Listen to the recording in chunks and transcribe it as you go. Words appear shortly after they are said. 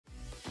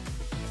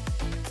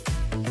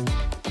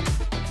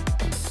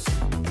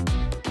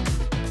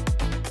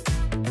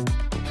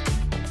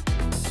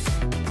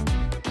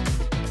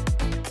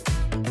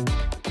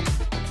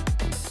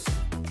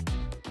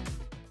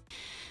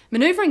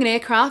Manoeuvring an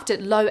aircraft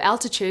at low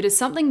altitude is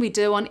something we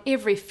do on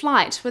every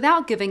flight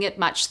without giving it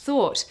much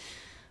thought.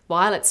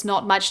 While it's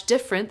not much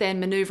different than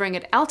manoeuvring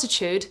at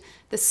altitude,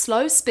 the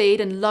slow speed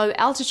and low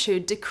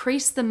altitude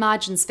decrease the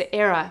margins for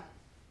error.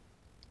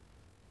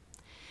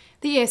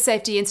 The Air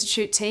Safety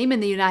Institute team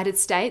in the United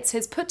States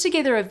has put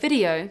together a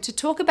video to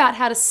talk about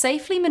how to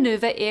safely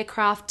manoeuvre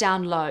aircraft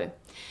down low.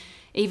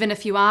 Even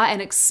if you are an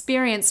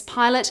experienced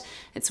pilot,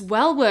 it's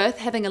well worth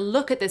having a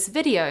look at this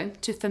video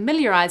to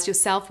familiarise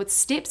yourself with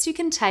steps you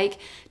can take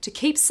to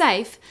keep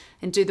safe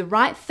and do the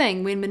right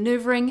thing when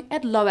manoeuvring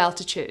at low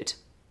altitude.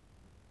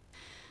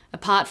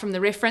 Apart from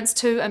the reference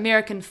to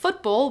American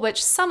football,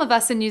 which some of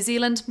us in New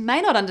Zealand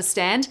may not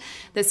understand,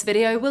 this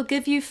video will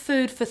give you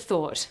food for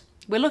thought.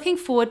 We're looking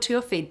forward to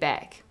your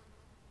feedback.